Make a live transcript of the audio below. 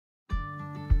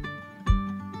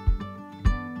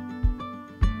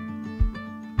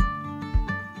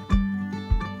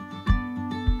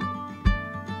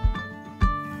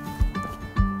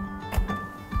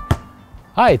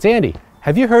Hi, it's Andy.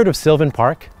 Have you heard of Sylvan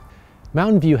Park?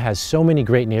 Mountain View has so many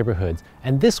great neighborhoods,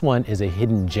 and this one is a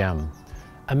hidden gem.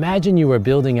 Imagine you were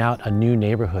building out a new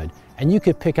neighborhood, and you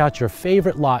could pick out your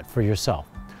favorite lot for yourself.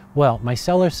 Well, my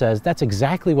seller says that's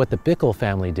exactly what the Bickle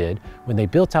family did. When they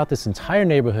built out this entire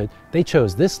neighborhood, they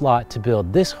chose this lot to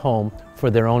build this home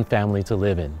for their own family to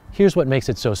live in. Here's what makes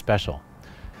it so special.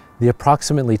 The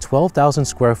approximately 12,000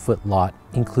 square foot lot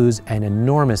includes an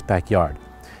enormous backyard.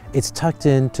 It's tucked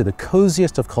into the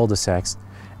coziest of cul-de-sacs,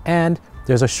 and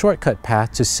there's a shortcut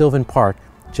path to Sylvan Park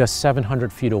just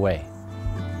 700 feet away.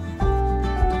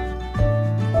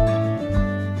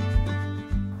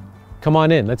 Come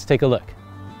on in, let's take a look.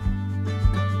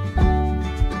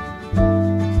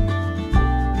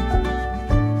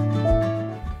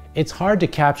 It's hard to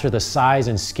capture the size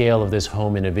and scale of this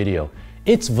home in a video.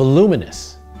 It's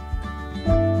voluminous.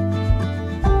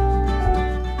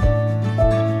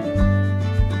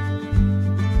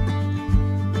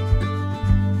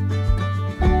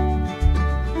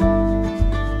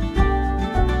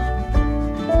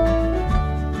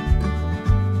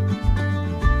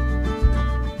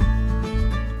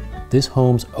 This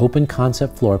home's open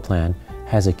concept floor plan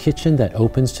has a kitchen that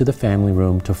opens to the family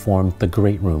room to form the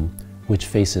great room, which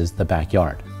faces the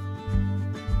backyard.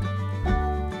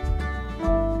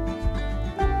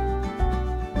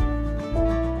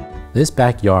 This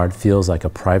backyard feels like a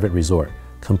private resort,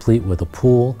 complete with a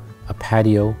pool, a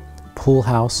patio, pool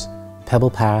house,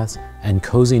 pebble paths, and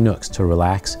cozy nooks to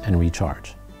relax and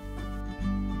recharge.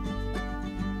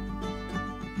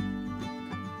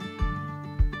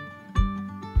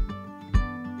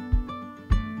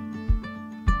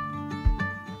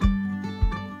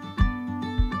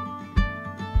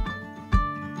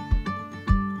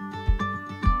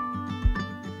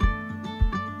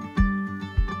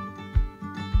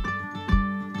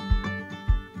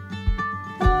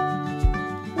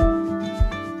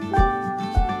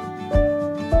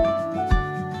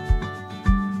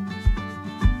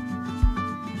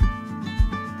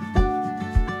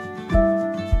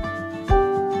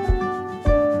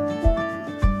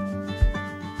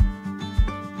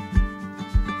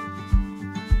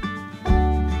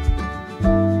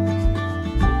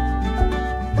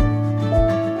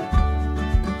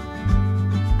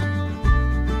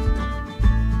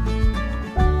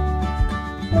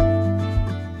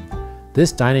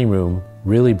 This dining room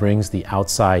really brings the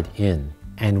outside in,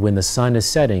 and when the sun is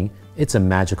setting, it's a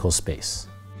magical space.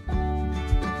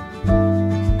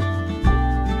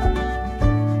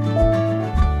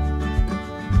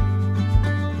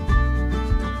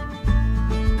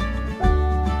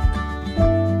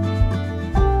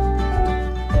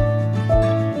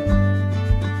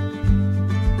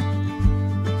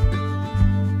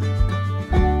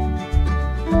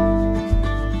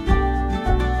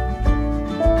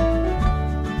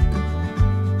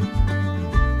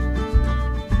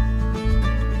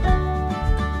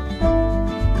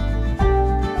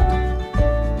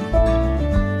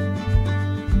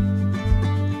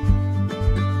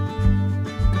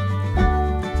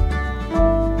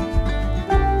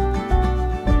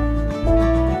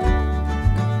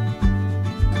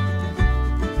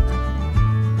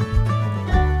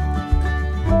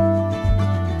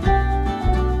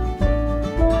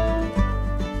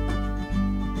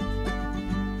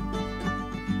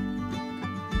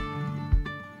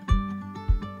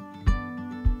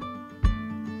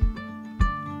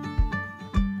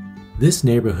 This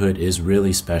neighborhood is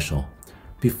really special.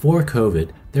 Before COVID,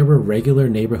 there were regular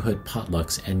neighborhood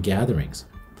potlucks and gatherings.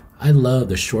 I love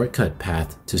the shortcut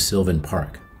path to Sylvan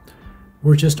Park.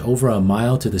 We're just over a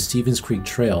mile to the Stevens Creek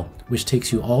Trail, which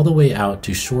takes you all the way out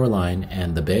to Shoreline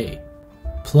and the bay.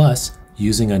 Plus,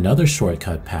 using another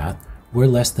shortcut path, we're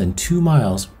less than 2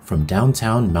 miles from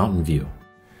downtown Mountain View.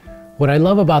 What I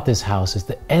love about this house is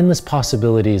the endless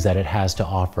possibilities that it has to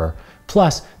offer.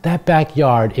 Plus, that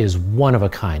backyard is one of a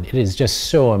kind. It is just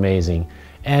so amazing.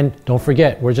 And don't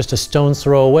forget, we're just a stone's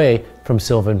throw away from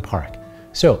Sylvan Park.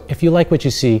 So if you like what you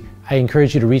see, I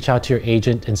encourage you to reach out to your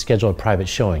agent and schedule a private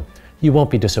showing. You won't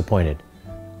be disappointed.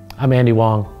 I'm Andy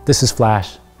Wong. This is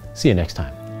Flash. See you next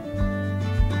time.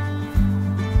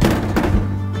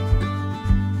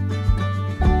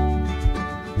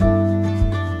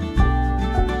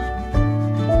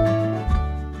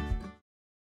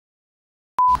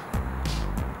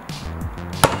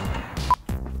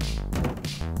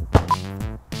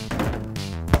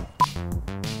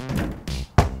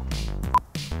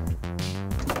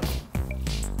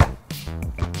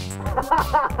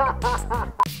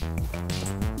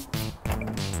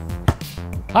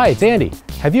 Hi, it's Andy.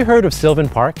 Have you heard of Sylvan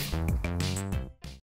Park?